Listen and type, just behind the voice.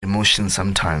emotions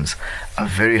sometimes are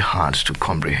very hard to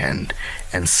comprehend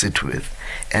and sit with.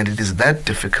 And it is that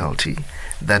difficulty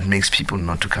that makes people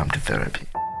not to come to therapy.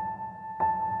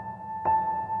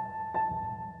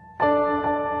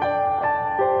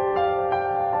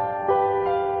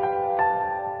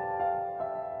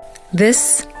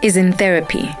 This is In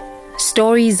Therapy,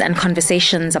 stories and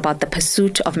conversations about the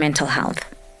pursuit of mental health.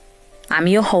 I'm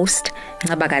your host,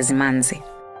 Ngabakazi Manzi.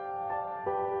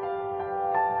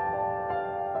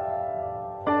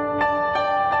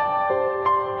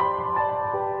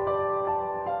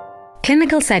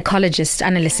 Clinical psychologist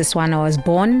Anele Siswana was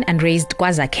born and raised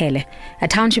KwaZakhele, a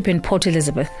township in Port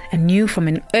Elizabeth, and knew from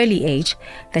an early age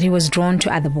that he was drawn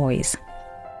to other boys.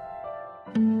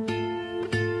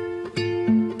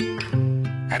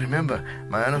 I remember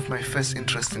one of my first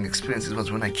interesting experiences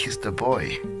was when I kissed a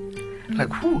boy.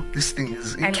 Like, whoo, this thing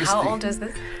is interesting. And how old was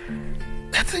this?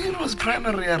 I think it was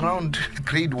primary, around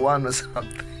grade 1 or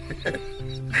something.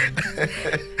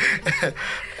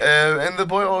 And the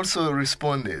boy also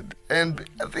responded. And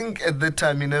I think at that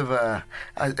time,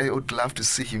 I would love to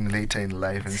see him later in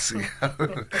life and see how.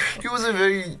 He was a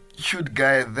very cute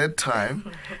guy at that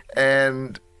time.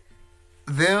 And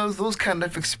those kind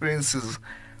of experiences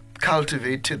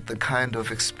cultivated the kind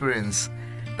of experience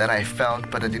that I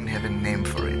felt, but I didn't have a name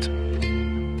for it.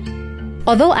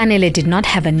 Although Anele did not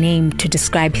have a name to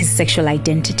describe his sexual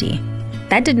identity,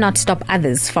 that did not stop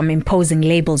others from imposing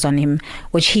labels on him,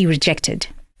 which he rejected.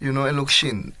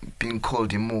 Elokshin being called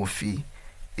Imofi,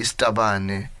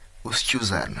 Istabane,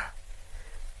 Ustuzana.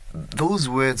 Those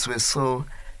words were so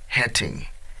hurting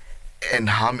and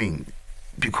harming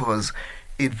because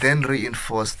it then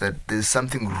reinforced that there's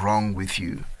something wrong with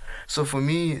you. So for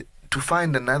me, to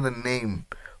find another name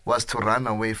was to run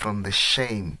away from the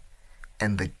shame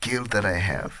and the guilt that I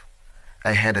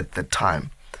had at the time.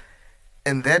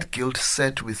 And that guilt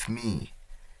sat with me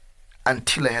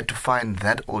until I had to find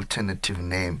that alternative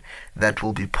name that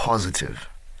will be positive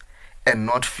and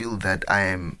not feel that I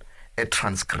am a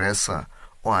transgressor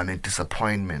or I'm a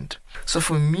disappointment. So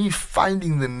for me,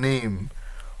 finding the name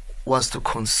was to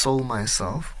console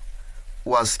myself,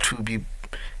 was to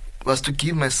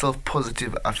give myself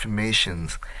positive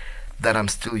affirmations that I'm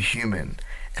still human.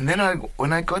 And then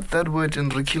when I got that word in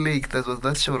Ricki Lake,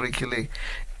 that show Ricki Lake,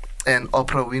 and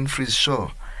Oprah Winfrey's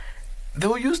show,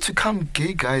 there used to come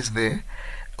gay guys there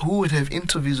who would have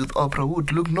interviews with Oprah who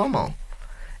would look normal.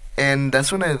 And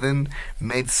that's when I then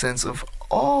made sense of,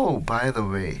 oh, by the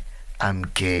way, I'm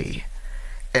gay.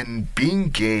 And being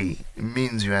gay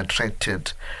means you're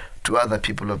attracted to other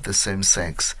people of the same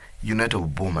sex. You're not a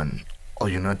woman or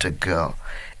you're not a girl.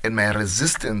 And my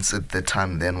resistance at the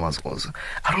time then was also,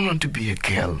 I don't want to be a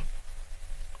girl.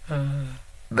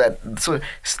 So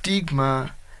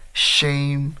stigma,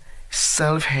 shame,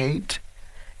 self-hate,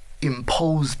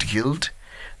 imposed guilt,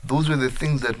 those were the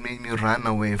things that made me run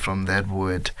away from that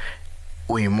word,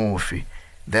 Uimofi.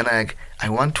 Then I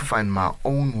want to find my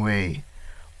own way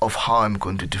of how I'm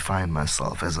going to define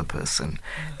myself as a person.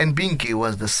 And being gay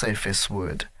was the safest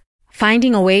word.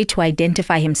 Finding a way to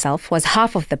identify himself was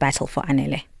half of the battle for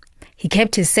Anele. He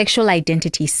kept his sexual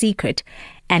identity secret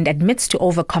and admits to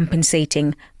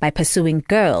overcompensating by pursuing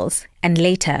girls and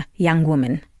later young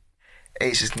women.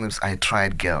 I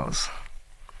tried girls.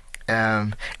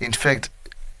 In fact,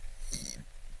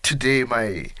 today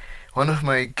one of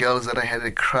my girls that I had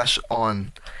a crush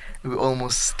on, we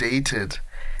almost dated.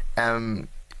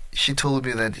 She told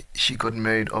me that she got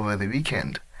married over the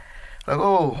weekend. Like,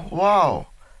 oh, wow.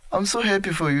 I'm so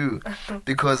happy for you.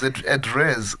 Because at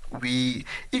Res,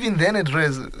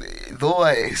 though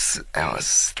I was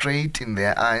straight in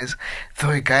their eyes, there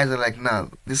were guys that are like, nah,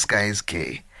 this guy is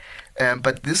gay.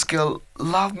 But this girl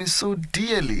loved me so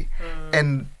dearly.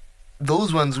 And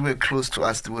those ones who were close to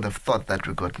us would have thought that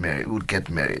we would get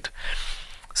married.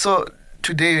 So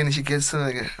today when she gets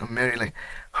married, like,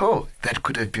 oh, that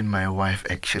could have been my wife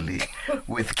actually,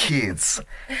 with kids.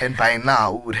 And by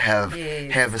now we would have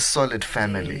a solid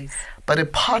family. Yes. But a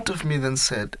part of me then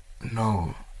said,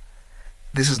 no,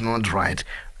 this is not right.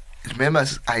 Remember,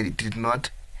 I did not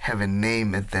have a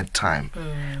name at that time.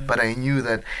 But I knew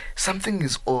that something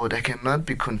is odd. I cannot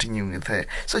be continuing with her.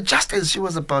 So just as she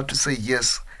was about to say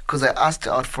yes, because I asked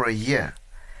her out for a year,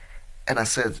 and I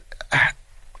said,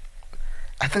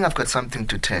 I think I've got something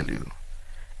to tell you.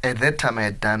 At that time, I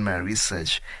had done my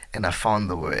research, and I found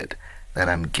the word that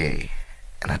I'm gay.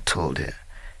 And I told her.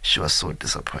 She was so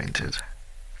disappointed.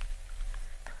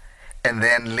 And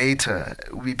then later,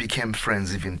 we became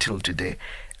friends even till today.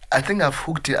 I think I've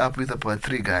hooked her up with about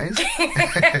 3 guys.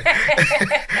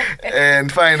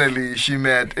 And finally, she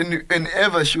met. And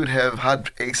whenever she would have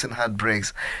heartaches and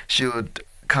heartbreaks, she would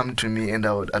come to me and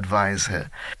I would advise her,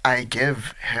 I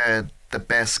gave her the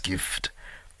best gift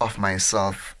of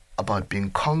myself about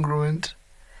being congruent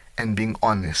and being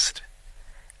honest.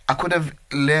 I could have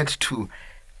led to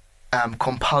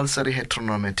compulsory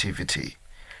heteronormativity,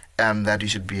 that you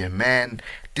should be a man,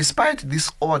 despite this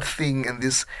odd thing and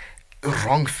this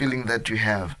wrong feeling that you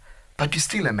have, but you're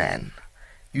still a man.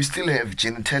 You still have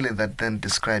genitalia that then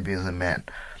describe you as a man.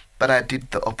 But I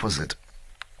did the opposite.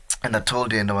 And I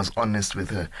told her, and I was honest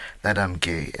with her, that I'm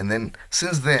gay. And then,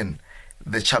 since then,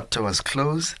 the chapter was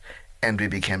closed and we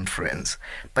became friends.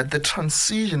 But the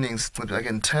transitioning, I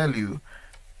can tell you,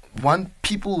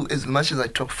 people, as much as I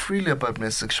talk freely about my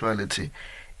sexuality,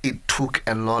 it took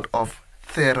a lot of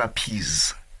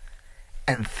therapies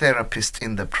and therapists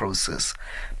in the process,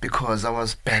 because I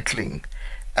was battling.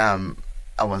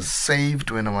 I was saved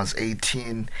when I was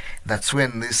 18. That's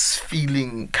when this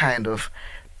feeling kind of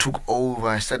took over.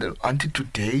 I started wanting to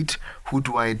date. Who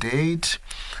do I date?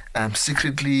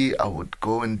 Secretly, I would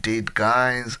go and date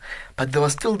guys. But there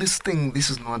was still this thing,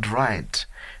 this is not right.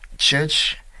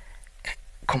 Church,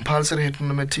 compulsory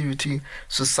heteronormativity,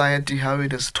 society, how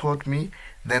it has taught me.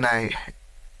 Then I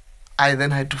then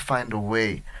had to find a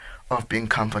way of being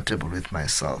comfortable with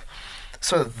myself.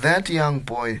 So that young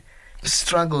boy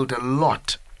struggled a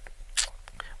lot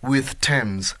with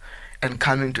terms and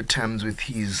coming to terms with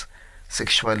his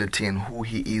sexuality and who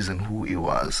he is and who he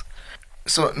was.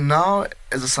 So now,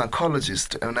 as a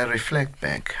psychologist, when I reflect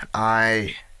back,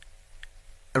 I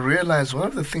realized one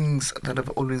of the things that have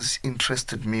always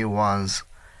interested me was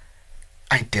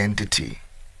identity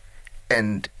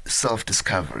and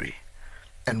self-discovery.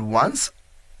 And once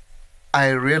I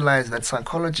realized that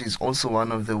psychology is also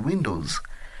one of the windows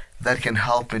that can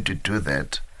help me to do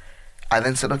that, I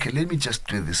then said, okay, let me just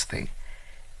do this thing.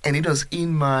 And it was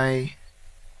in my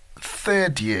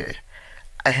third year,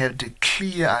 I had a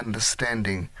clear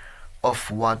understanding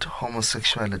of what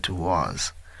homosexuality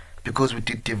was, because we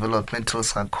did developmental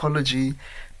psychology,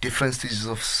 different stages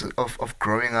of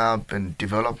growing up and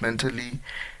developmentally,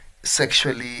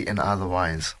 sexually and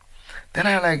otherwise. Then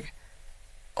I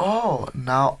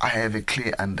now I have a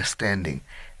clear understanding.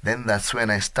 Then that's when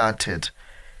I started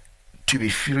to be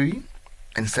free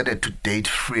and started to date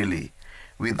freely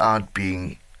without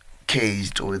being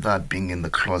caged or without being in the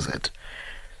closet.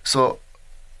 So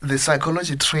the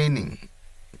psychology training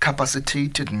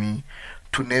capacitated me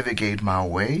to navigate my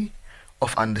way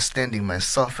of understanding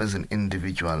myself as an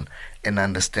individual and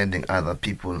understanding other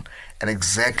people, and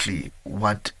exactly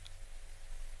what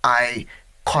I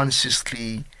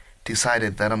consciously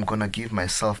decided that I'm going to give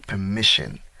myself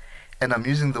permission. And I'm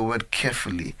using the word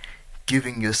carefully,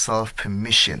 giving yourself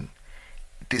permission,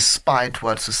 despite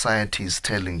what society is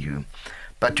telling you.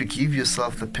 But to give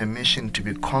yourself the permission to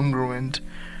be congruent,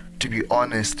 to be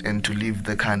honest, and to live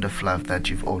the kind of life that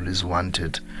you've always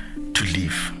wanted to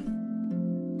live.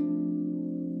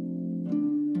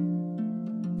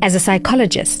 As a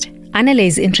psychologist, Anele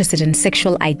is interested in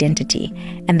sexual identity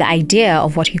and the idea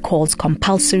of what he calls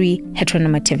compulsory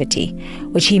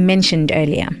heteronormativity, which he mentioned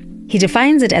earlier. He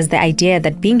defines it as the idea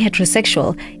that being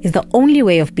heterosexual is the only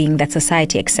way of being that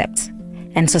society accepts,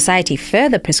 and society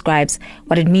further prescribes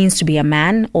what it means to be a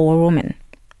man or a woman.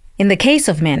 In the case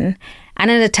of men,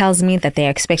 Anele tells me that they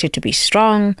are expected to be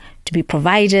strong, to be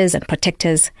providers and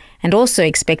protectors, and also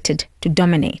expected to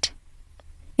dominate.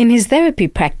 In his therapy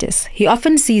practice, he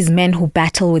often sees men who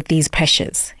battle with these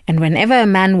pressures, and whenever a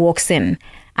man walks in,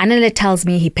 Anele tells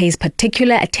me he pays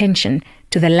particular attention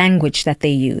to the language that they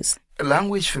use.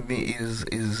 Language for me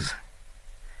is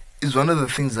one of the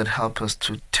things that help us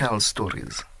to tell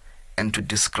stories and to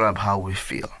describe how we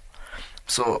feel.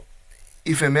 So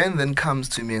if a man then comes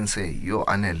to me and say, "Yo,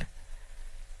 Anele,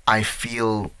 I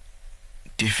feel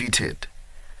defeated,"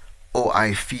 or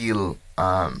 "I feel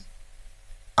I'm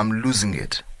losing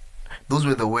it." Those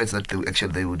were the words that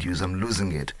they would use. I'm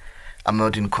losing it. I'm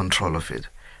not in control of it.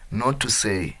 Not to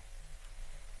say,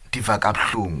 "Diva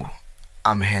kabuhlungu,"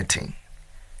 I'm hurting.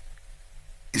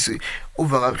 You see,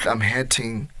 I'm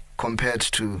hurting compared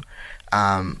to,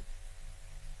 I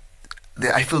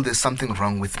feel there's something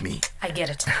wrong with me. I get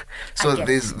it. So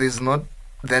there's not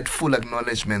that full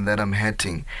acknowledgement that I'm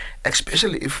hurting,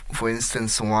 especially if, for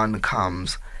instance, one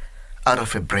comes out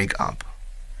of a breakup.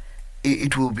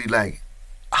 It will be like,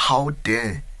 how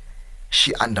dare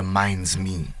she undermines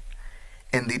me?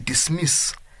 And they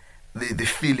dismiss the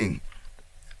feeling.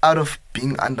 Out of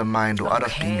being undermined or out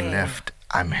of being left,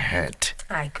 I'm hurt.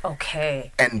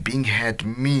 And being hurt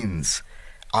means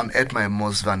I'm at my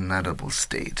most vulnerable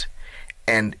state.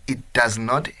 And it does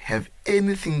not have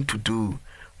anything to do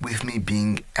with me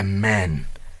being a man.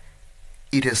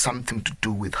 It has something to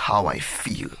do with how I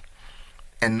feel.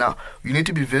 And now you need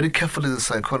to be very careful as a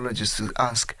psychologist to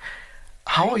ask,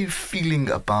 how are you feeling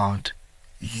about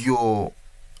your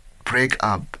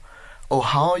breakup? Or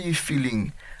how are you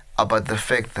feeling about the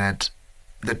fact that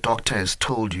the doctor has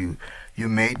told you you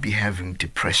may be having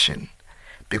depression?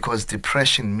 Because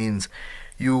depression means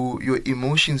your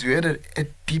emotions, you're at a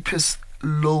deepest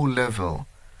low level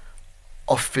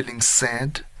of feeling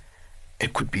sad.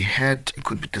 It could be hurt, it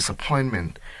could be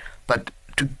disappointment. But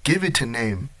to give it a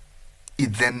name,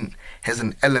 it then has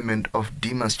an element of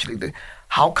demasculating.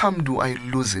 How come do I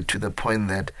lose it to the point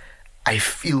that I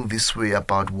feel this way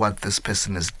about what this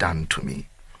person has done to me?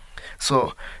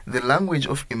 So the language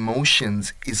of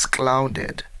emotions is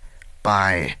clouded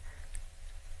by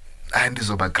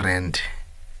ndizoba grand,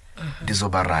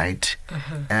 ndizoba right.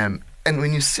 And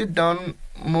when you sit down,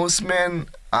 most men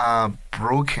are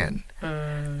broken.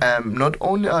 Not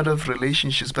only out of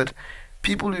relationships, but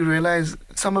people, you realize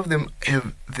some of them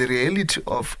have the reality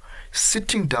of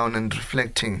sitting down and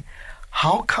reflecting,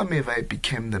 how come have I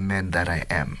become the man that I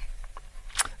am?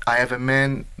 I have a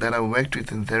man that I worked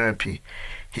with in therapy.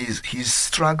 His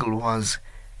struggle was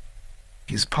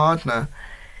his partner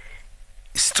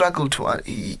struggled to,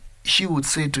 she would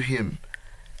say to him,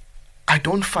 I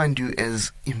don't find you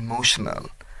as emotional,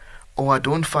 or I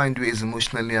don't find you as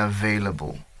emotionally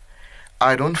available.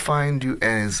 I don't find you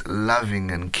as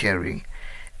loving and caring.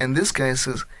 And this guy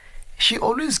says, she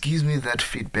always gives me that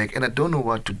feedback and I don't know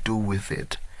what to do with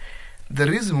it. The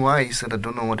reason why he said I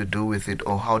don't know what to do with it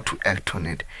or how to act on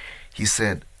it, he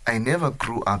said, I never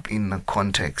grew up in a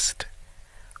context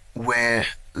where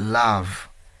love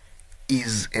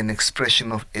is an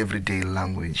expression of everyday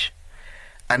language.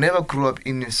 I never grew up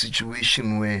in a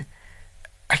situation where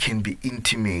I can be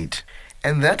intimate.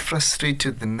 And that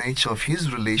frustrated the nature of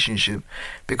his relationship,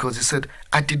 because he said,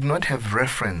 I did not have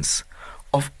reference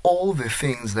of all the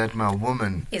things that my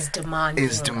woman is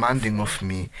demanding of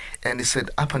me. And he said,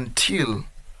 up until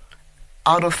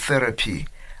out of therapy,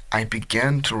 I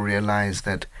began to realize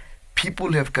that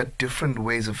people have got different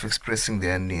ways of expressing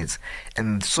their needs.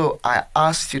 And so I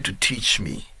asked you to teach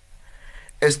me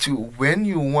as to when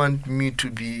you want me to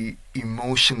be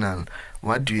emotional,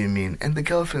 what do you mean? And the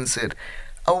girlfriend said,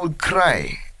 I will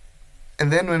cry.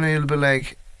 And then when I'll be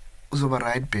like, Uzoba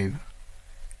right, babe.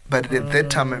 But at that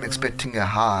time, I'm expecting a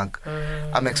hug.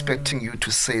 I'm expecting you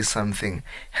to say something.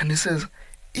 And he says,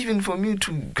 even for me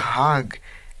to hug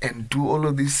and do all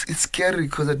of this, it's scary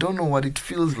because I don't know what it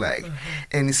feels like.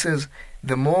 And he says,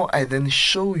 the more I then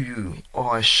show you,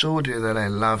 or I showed her that I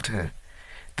loved her,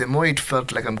 the more it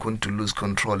felt like I'm going to lose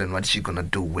control, and what's she going to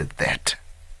do with that?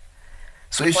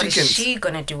 So if what is she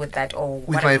going to do with that? Or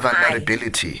with my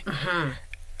vulnerability?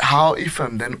 How if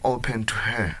I'm then open to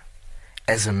her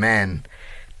as a man,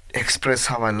 express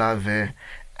how I love her,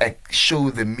 show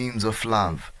the means of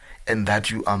love, and that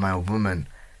you are my woman,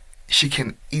 she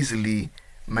can easily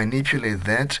manipulate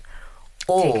that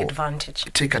or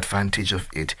take advantage of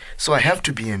it. So I have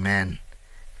to be a man,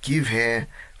 give her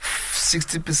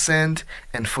 60%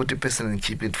 and 40% and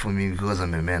keep it for me because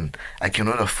I'm a man. I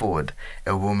cannot afford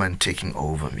a woman taking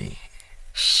over me.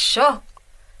 Sure.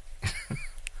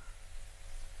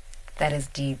 That is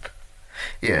deep.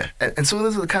 Yeah, and so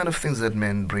those are the kind of things that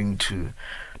men bring to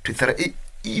therapy,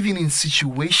 even in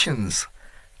situations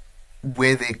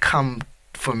where they come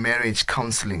for marriage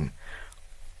counseling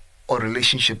or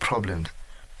relationship problems.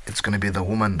 It's going to be the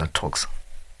woman that talks.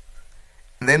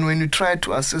 And then when you try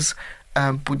to assess,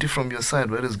 put it from your side,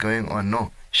 what is going on?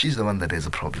 No, she's the one that has a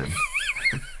problem.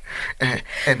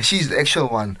 And she's the actual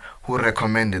one who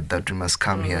recommended that we must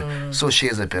come here. So she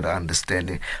has a better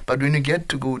understanding. But when you get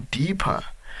to go deeper,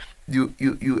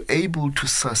 you're able to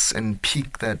suss and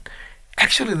pick that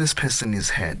actually this person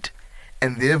is hurt.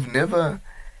 And they've never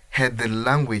had the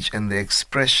language and the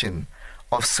expression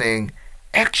of saying,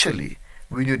 actually,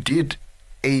 when you did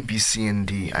A, B, C, and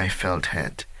D, I felt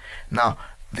hurt. Now,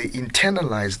 they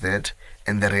internalize that,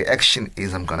 and the reaction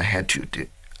is, I'm going to hurt you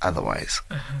otherwise.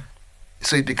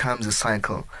 So it becomes a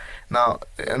cycle. Now,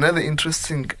 another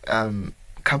interesting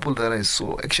couple that I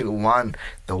saw, actually one,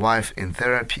 the wife in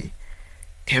therapy,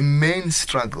 her main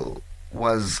struggle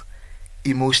was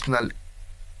emotional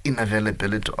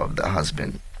unavailability of the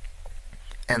husband.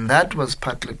 And that was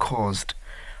partly caused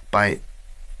by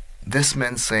this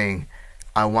man saying,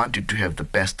 I want you to have the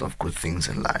best of good things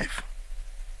in life,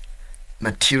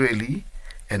 materially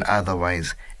and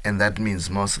otherwise, and that means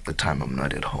most of the time I'm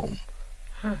not at home.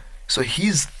 So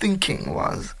his thinking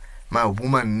was, my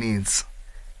woman needs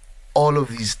all of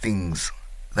these things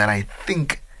that I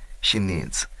think she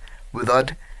needs,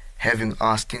 without having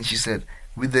asked. And she said,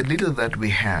 with the little that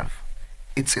we have,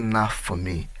 it's enough for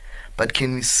me. But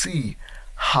can we see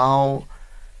how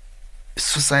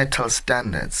societal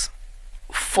standards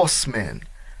force men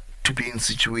to be in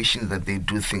situations that they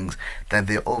do things, that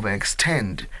they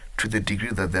overextend to the degree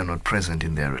that they're not present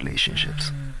in their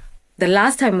relationships. The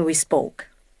last time we spoke,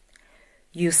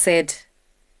 you said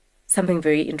something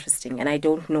very interesting, and I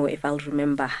don't know if I'll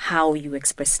remember how you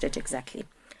expressed it exactly.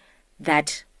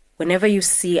 That whenever you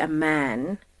see a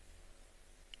man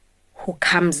who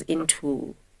comes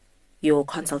into your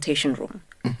consultation room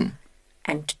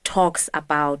and talks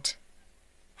about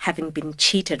having been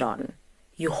cheated on,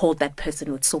 you hold that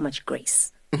person with so much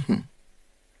grace.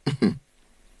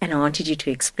 And I wanted you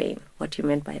to explain what you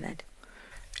meant by that.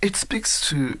 It speaks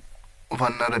to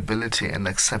vulnerability and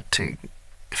accepting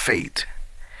fate,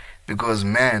 because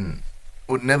men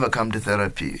would never come to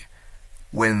therapy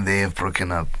when they have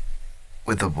broken up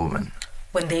with a woman.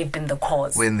 When they've been the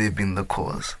cause. When they've been the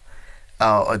cause,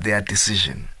 or their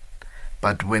decision.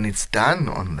 But when it's done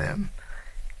on them,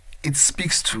 it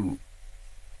speaks to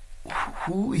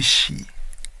who is she?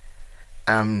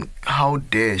 How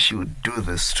dare she would do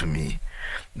this to me?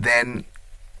 Then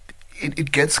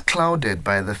it gets clouded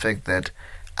by the fact that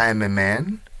I am a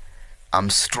man, I'm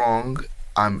strong,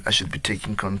 I should be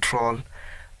taking control,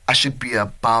 I should be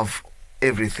above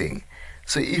everything.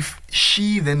 So if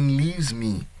she then leaves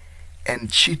me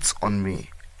and cheats on me,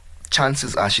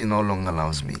 chances are she no longer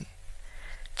loves me.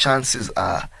 Chances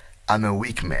are I'm a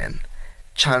weak man.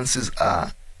 Chances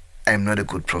are I'm not a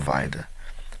good provider.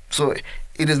 So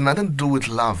it has nothing to do with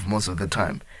love most of the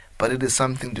time, but it is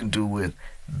something to do with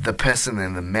the person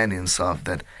and the man himself,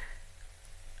 that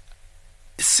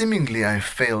seemingly I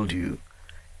failed you,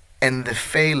 and the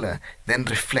failure then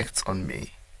reflects on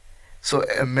me. So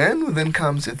a man who then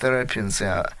comes to therapy and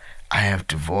says, I have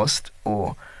divorced,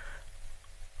 or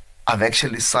I've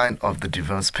actually signed off the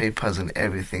divorce papers and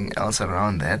everything else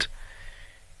around that,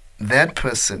 that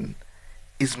person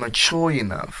is mature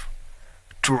enough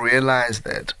to realize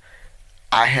that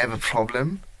I have a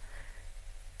problem,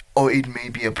 or it may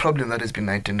be a problem that has been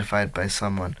identified by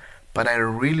someone, but I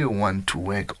really want to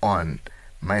work on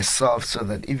myself so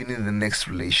that even in the next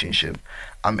relationship,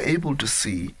 I'm able to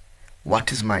see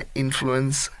what is my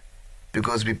influence,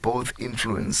 because we both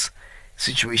influence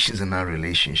situations in our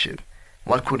relationship.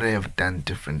 What could I have done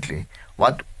differently?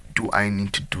 What do I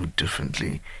need to do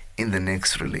differently in the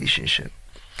next relationship?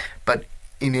 But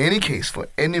in any case, for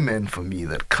any man for me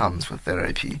that comes for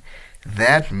therapy,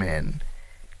 that man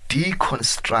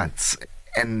deconstructs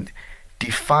and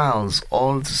defiles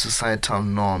all the societal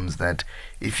norms that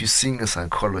if you're seeing a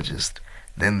psychologist,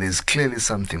 then there's clearly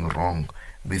something wrong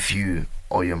with you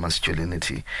or your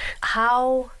masculinity.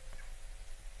 How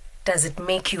does it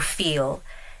make you feel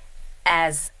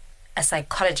as a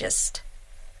psychologist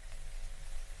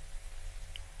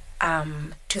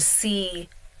to see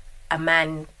a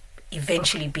man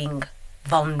eventually being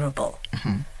vulnerable?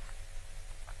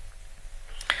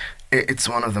 It's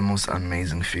one of the most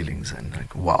amazing feelings, and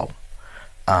like, wow.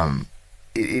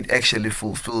 It actually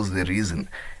fulfills the reason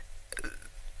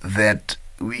that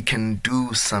we can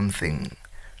do something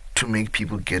to make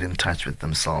people get in touch with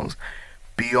themselves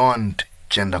beyond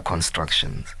gender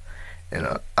constructions.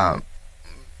 And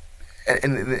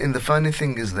the funny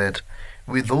thing is that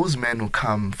with those men who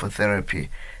come for therapy,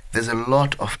 there's a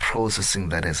lot of processing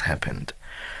that has happened.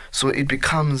 So it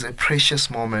becomes a precious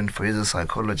moment for you as a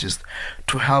psychologist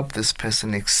to help this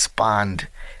person expand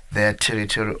their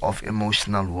territory of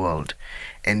emotional world,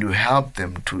 and you help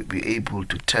them to be able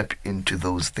to tap into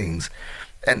those things.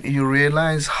 And you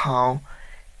realize how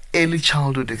early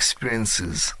childhood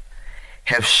experiences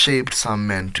have shaped some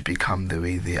men to become the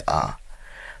way they are.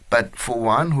 But for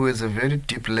one who has a very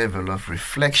deep level of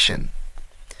reflection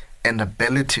and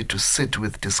ability to sit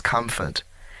with discomfort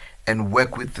and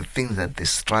work with the things that they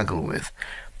struggle with,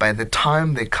 by the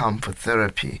time they come for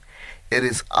therapy, it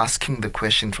is asking the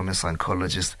question from a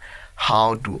psychologist,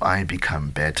 how do I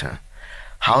become better?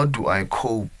 How do I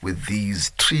cope with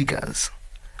these triggers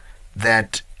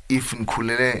that if in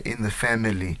Kulele in the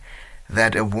family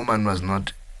that a woman was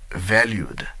not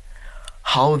valued,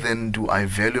 how then do I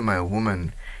value my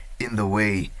woman in the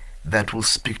way that will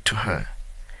speak to her,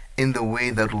 in the way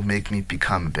that will make me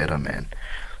become a better man?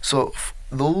 So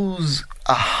those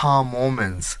aha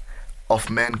moments of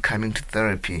men coming to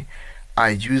therapy, I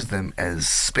use them as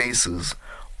spaces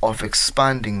of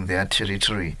expanding their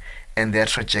territory and their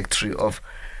trajectory of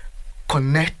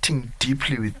connecting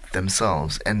deeply with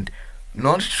themselves, and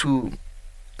not to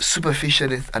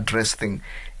superficially address things.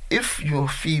 If you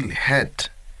feel hurt,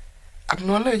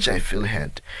 acknowledge I feel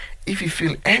hurt. If you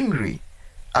feel angry,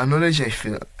 acknowledge I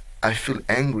feel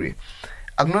angry.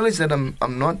 Acknowledge that I'm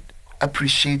not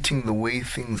appreciating the way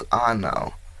things are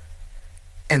now,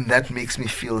 and that makes me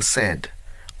feel sad.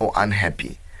 or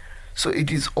unhappy. So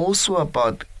it is also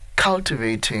about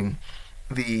cultivating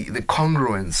the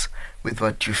congruence with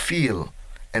what you feel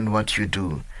and what you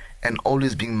do, and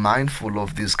always being mindful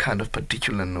of these kind of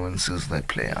particular nuances that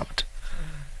play out.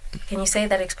 Can you say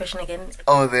that expression again?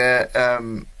 Or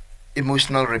the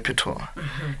emotional repertoire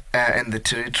and the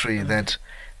territory that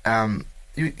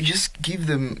you just give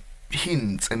them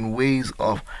hints and ways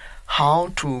of how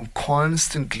to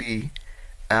constantly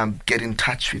get in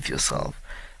touch with yourself.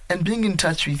 And being in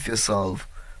touch with yourself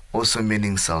also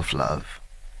meaning self-love.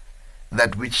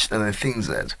 That which are the things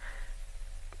that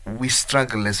we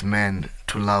struggle as men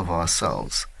to love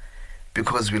ourselves,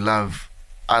 because we love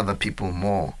other people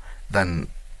more than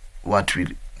what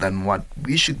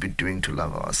we should be doing to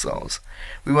love ourselves.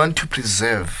 We want to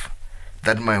preserve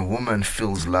that my woman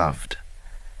feels loved.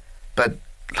 But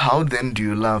how then do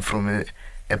you love from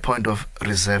a point of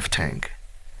reserve tank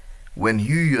when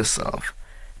you yourself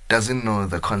doesn't know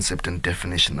the concept and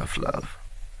definition of love?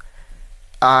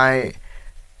 I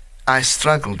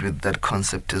struggled with that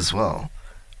concept as well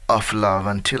of love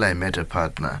until I met a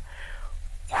partner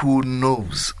who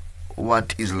knows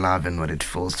what is love and what it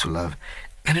feels to love.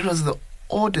 And it was the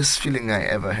oddest feeling I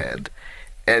ever had.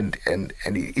 And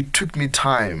it took me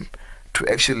time to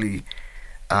actually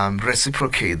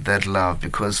reciprocate that love,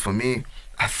 because for me,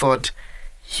 I thought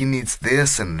he needs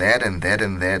this and that and that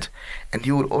and that. And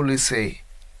he would always say,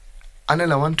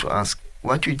 Anel, I want to ask,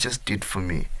 what you just did for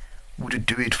me, would you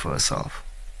do it for yourself?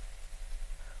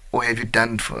 Or have you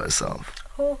done it for yourself?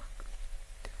 Oh.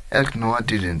 Like, no, I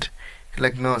didn't.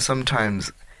 Like, no,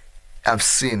 sometimes I've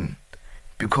seen,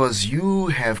 because you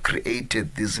have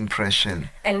created this impression.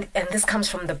 And this comes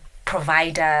from the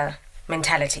provider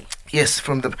mentality. Yes,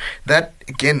 from that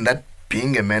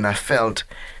being a man, I felt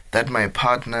that my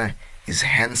partner is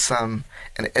handsome,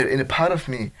 and a part of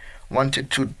me wanted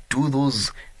to do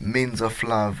those means of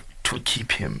love to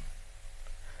keep him.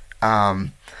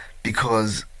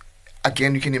 Because,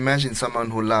 again, you can imagine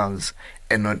someone who loves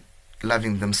and not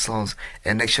loving themselves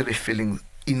and actually feeling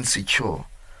insecure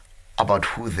about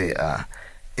who they are.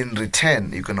 In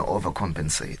return, you're going to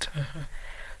overcompensate.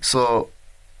 So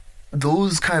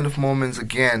those kind of moments,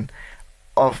 again,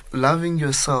 of loving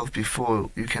yourself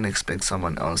before you can expect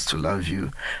someone else to love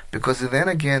you. Because then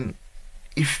again,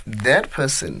 if that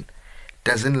person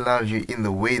doesn't love you in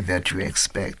the way that you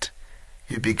expect,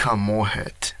 you become more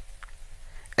hurt.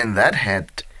 And that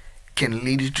hurt can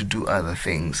lead you to do other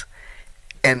things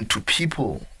and to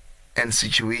people and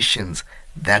situations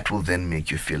that will then make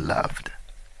you feel loved.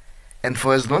 And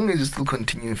for as long as you still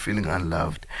continue feeling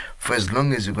unloved, for as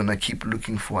long as you're going to keep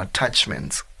looking for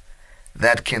attachments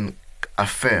that can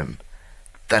affirm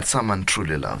that someone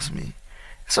truly loves me.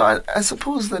 So I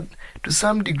suppose that to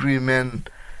some degree men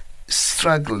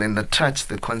struggle and attach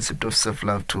the concept of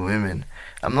self-love to women.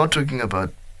 I'm not talking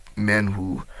about men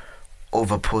who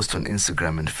overpost on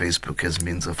Instagram and Facebook as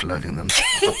means of loving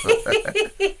themselves.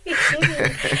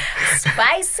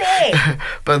 Spicy!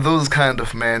 But those kind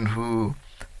of men who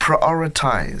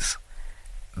prioritize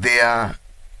their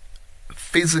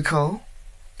physical,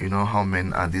 you know how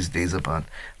men are these days about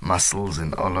muscles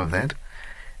and all of that.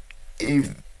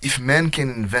 If men can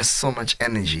invest so much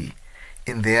energy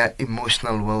in their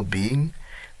emotional well-being,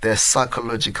 their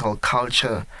psychological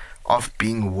culture of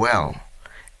being well,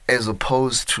 as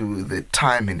opposed to the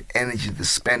time and energy they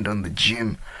spend on the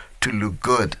gym to look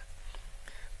good,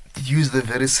 use the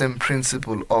very same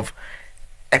principle of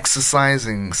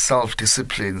exercising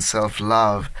self-discipline,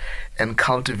 self-love, and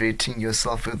cultivating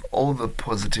yourself with all the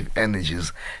positive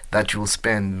energies that you'll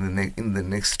spend in the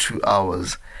next 2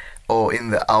 hours or in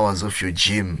the hours of your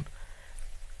gym.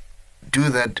 Do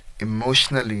that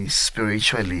emotionally,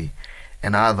 spiritually,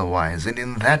 and otherwise. And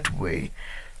in that way,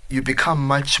 you become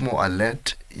much more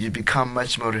alert, you become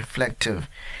much more reflective.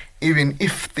 Even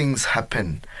if things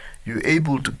happen, you're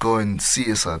able to go and see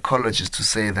a psychologist to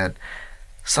say that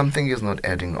something is not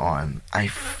adding on. I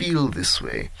feel this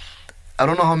way. I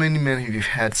don't know how many men you've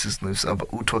had, sisters,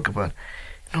 who talk about,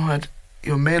 you know what,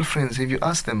 your male friends, if you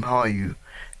ask them, how are you?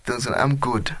 They'll say, I'm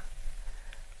good.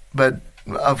 But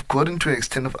I've gotten to an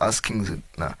extent of asking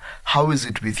now, how is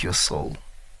it with your soul?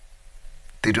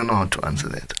 They don't know how to answer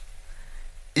that.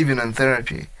 Even in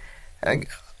therapy, like,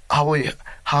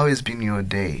 how has been your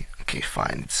day? Okay,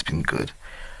 fine, it's been good.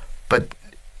 But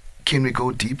can we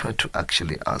go deeper to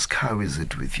actually ask, how is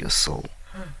it with your soul?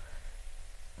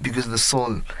 Because the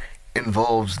soul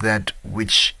involves that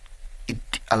which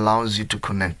it allows you to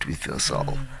connect with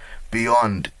yourself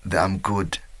beyond the I'm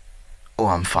good or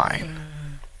I'm fine.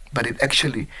 But it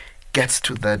actually gets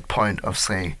to that point of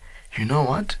saying, you know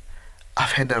what?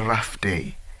 I've had a rough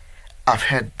day. I've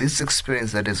had this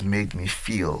experience that has made me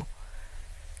feel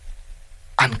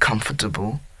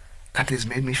uncomfortable, that has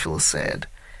made me feel sad.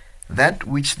 That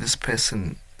which this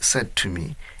person said to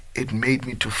me, it made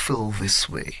me to feel this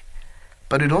way.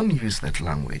 But I don't use that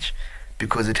language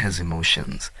because it has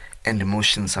emotions, and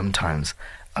emotions sometimes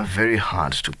are very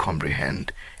hard to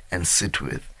comprehend and sit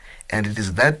with. And it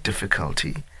is that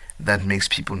difficulty that makes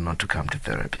people not to come to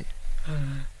therapy.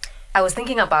 I was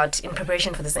thinking about, in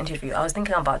preparation for this interview, I was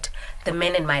thinking about the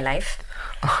men in my life.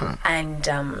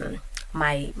 And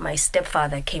my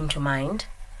stepfather came to mind,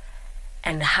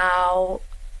 and how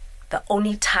the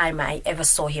only time I ever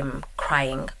saw him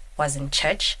crying was in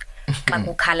church.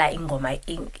 Kukhala ingoma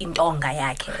intonga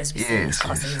yakhe, as we say,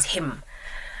 because it is him.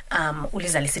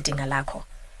 Uliza lisitinga lakho.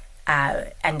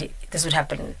 And this would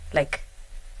happen like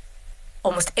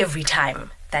almost every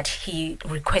time that he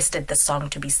requested the song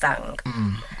to be sung.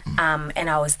 And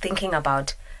I was thinking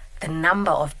about the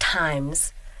number of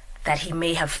times that he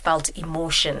may have felt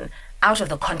emotion out of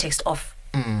the context of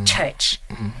church,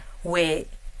 where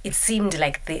it seemed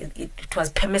like it was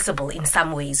permissible in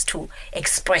some ways to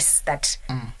express that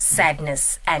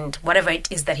sadness and whatever it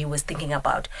is that he was thinking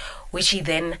about, which he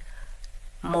then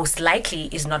most likely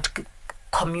is not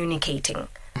communicating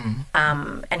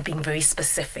and being very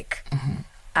specific.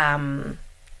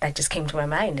 That just came to my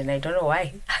mind, and I don't know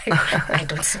why. I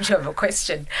don't seem to have a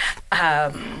question.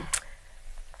 And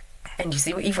you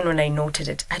see, even when I noted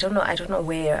it, I don't know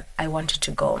where I wanted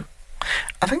to go.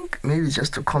 I think maybe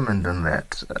just to comment on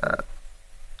that,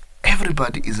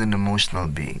 everybody is an emotional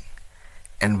being,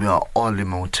 and we are all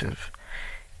emotive.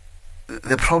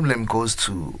 The problem goes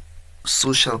to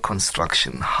social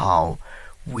construction, how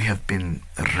we have been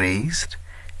raised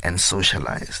and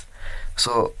socialized.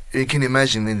 So you can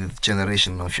imagine in the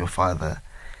generation of your father,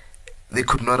 men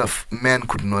could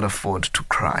not afford to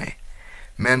cry.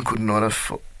 Men could not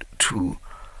afford to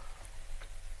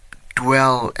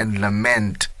dwell and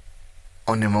lament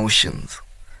on emotions.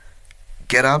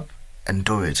 Get up and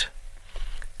do it.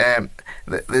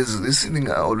 There's this thing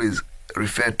I always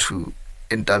refer to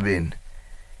in Tabin,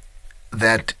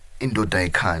 that indoda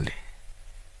ikhale.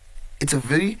 It's a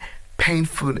very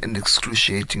painful and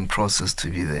excruciating process to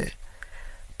be there.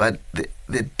 But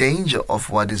the danger of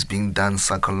what is being done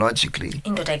psychologically...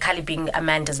 Indoda ikhale being a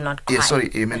man does not cry. Yeah, sorry,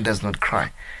 a man does not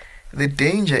cry. The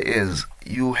danger is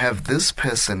you have this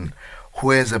person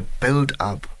who has a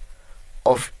build-up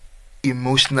of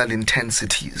emotional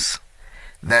intensities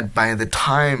that by the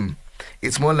time...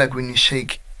 It's more like when you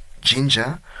shake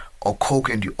ginger or Coke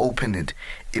and you open it,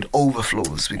 it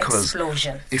overflows because...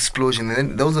 Explosion. And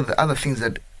then those are the other things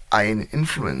that are in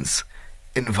influence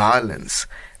in violence,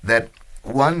 that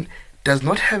one does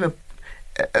not have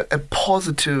a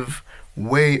positive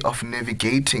way of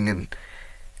navigating and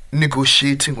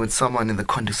negotiating with someone in the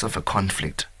context of a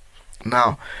conflict.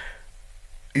 Now,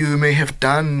 you may have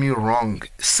done me wrong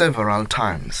several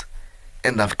times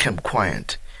and I've kept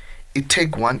quiet. It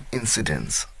takes one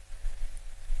incident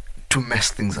to mess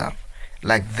things up,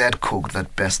 like that Coke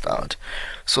that burst out.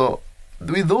 So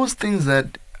with those things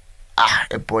that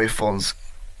a boy falls,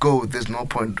 go, there's no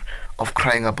point of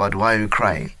crying about why you're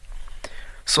crying.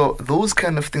 So those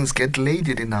kind of things get laid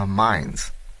in our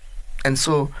minds. And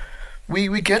so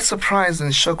we get surprised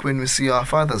and shocked when we see our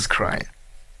fathers cry,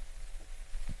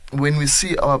 when we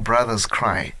see our brothers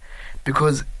cry,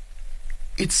 because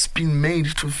it's been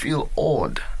made to feel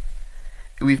odd.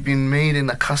 We've been made and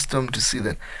accustomed to see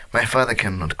that my father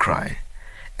cannot cry.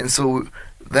 And so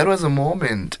that was a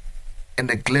moment and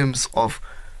a glimpse of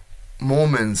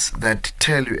moments that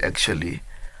tell you actually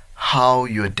how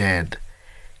your dad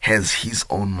has his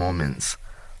own moments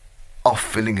of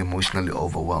feeling emotionally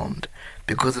overwhelmed,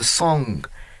 because a song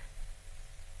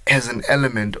has an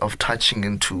element of touching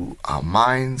into our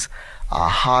minds, our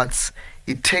hearts.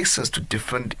 It takes us to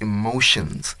different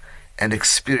emotions and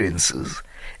experiences.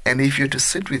 And if you're to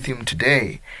sit with him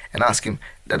today and ask him,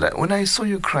 Dada, when I saw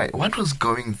you cry, what was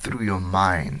going through your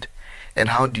mind and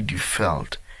how did you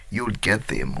felt? You'll get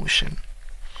the emotion.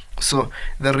 So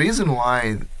the reason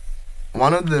why,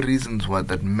 one of the reasons why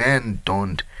that men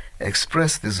don't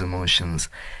express these emotions,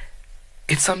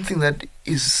 it's something that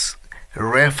is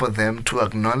rare for them to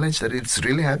acknowledge that it's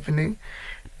really happening.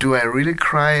 Do I really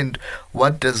cry, and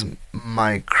what does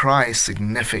my cry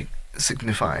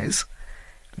signifies?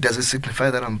 Does it signify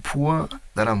that I'm poor,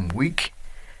 that I'm weak,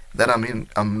 that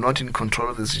I'm not in control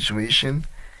of the situation?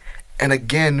 And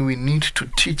again, we need to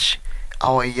teach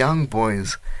our young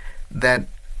boys that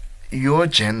your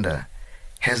gender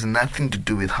has nothing to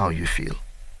do with how you feel.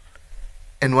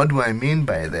 And what do I mean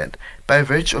by that? By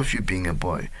virtue of you being a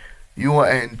boy, you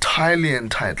are entirely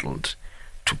entitled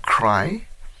to cry,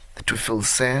 to feel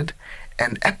sad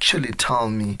and actually tell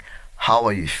me, how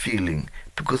are you feeling?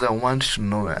 Because I want to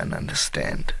know and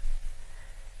understand.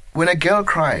 When a girl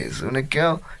cries, when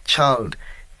a child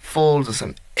falls or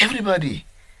something, everybody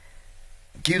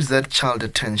gives that child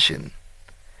attention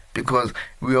because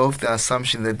we're of the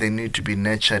assumption that they need to be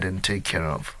nurtured and taken care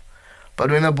of.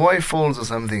 But when a boy falls or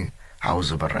something, I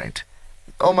was right.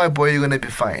 Oh, my boy, you're going to be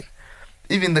fine.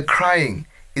 Even the crying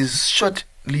is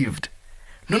short-lived.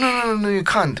 No, you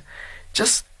can't.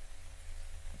 Just,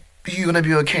 you're going to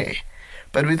be okay.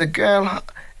 But with a girl,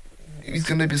 it's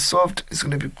going to be soft, it's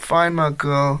going to be fine, my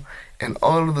girl, and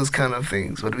all of those kind of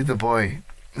things. But with a boy,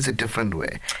 it's a different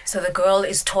way. So the girl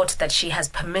is taught that she has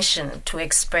permission to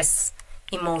express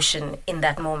emotion in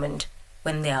that moment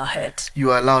when they are hurt.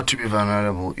 You are allowed to be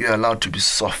vulnerable. You are allowed to be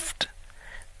soft.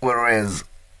 Whereas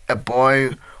a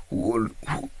boy who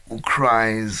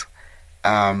cries,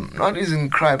 not even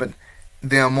cry, but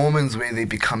there are moments where they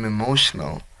become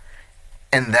emotional,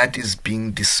 and that is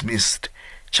being dismissed.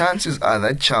 Chances are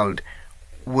that child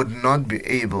would not be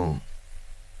able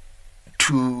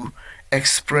to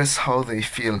express how they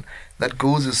feel. That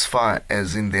goes as far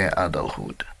as in their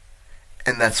adulthood.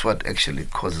 And that's what actually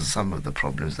causes some of the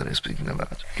problems that I'm speaking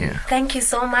about. Yeah. Thank you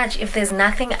so much. If there's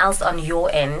nothing else on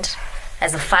your end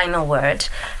as a final word,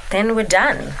 then we're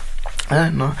done.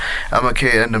 No, I'm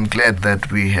okay, and I'm glad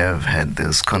that we have had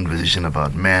this conversation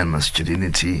about man,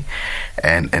 masculinity,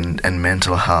 and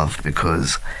mental health,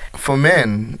 because for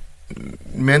men,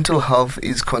 mental health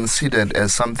is considered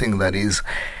as something that is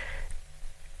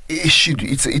issued.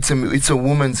 It's a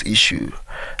woman's issue.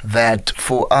 That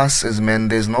for us as men,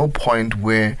 there's no point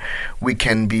where we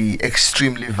can be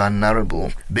extremely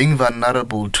vulnerable. Being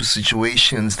vulnerable to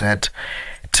situations that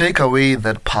take away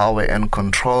that power and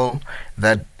control,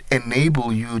 that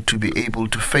enable you to be able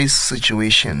to face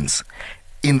situations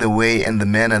in the way and the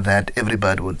manner that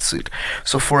everybody would see it.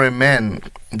 So for a man,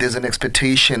 there's an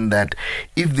expectation that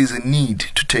if there's a need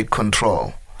to take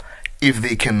control, if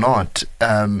they cannot,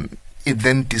 it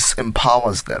then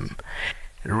disempowers them.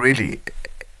 Really,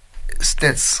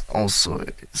 stats also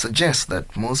suggest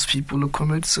that most people who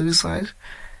commit suicide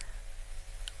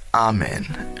are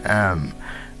men.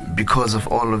 Because of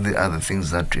all of the other things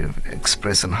that we have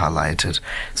expressed and highlighted.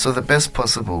 So the best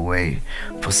possible way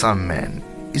for some men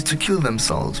is to kill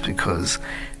themselves, because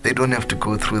they don't have to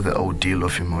go through the ordeal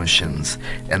of emotions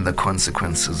and the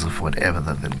consequences of whatever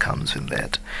that then comes with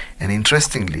that. And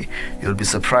interestingly, you'll be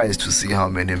surprised to see how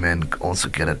many men also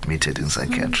get admitted in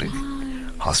psychiatric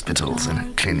hospitals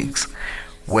and clinics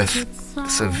with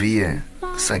severe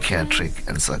psychiatric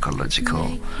and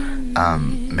psychological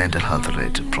mental health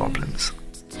related problems.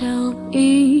 Tell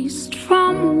east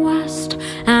from west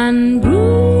and breathe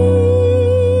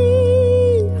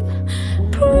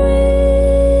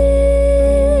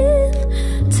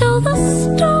till the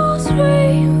stars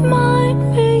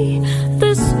remind me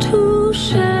this too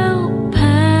shall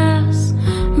pass,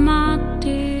 my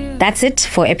dear. That's it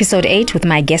for episode 8 with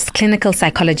my guest clinical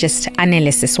psychologist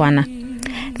Anele Siswana.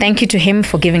 Thank you to him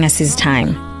for giving us his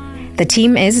time. The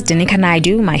team is Danica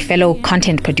Naidu, my fellow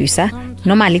content producer.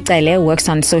 Nomali Tsele works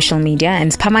on social media,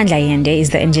 and Spamandla Yende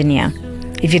is the engineer.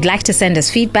 If you'd like to send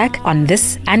us feedback on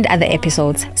this and other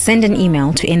episodes, send an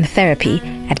email to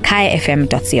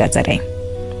intherapy@kayafm.co.za.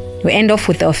 We end off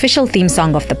with the official theme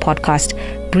song of the podcast,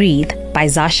 Breathe, by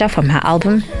Zasha from her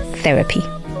album Therapy.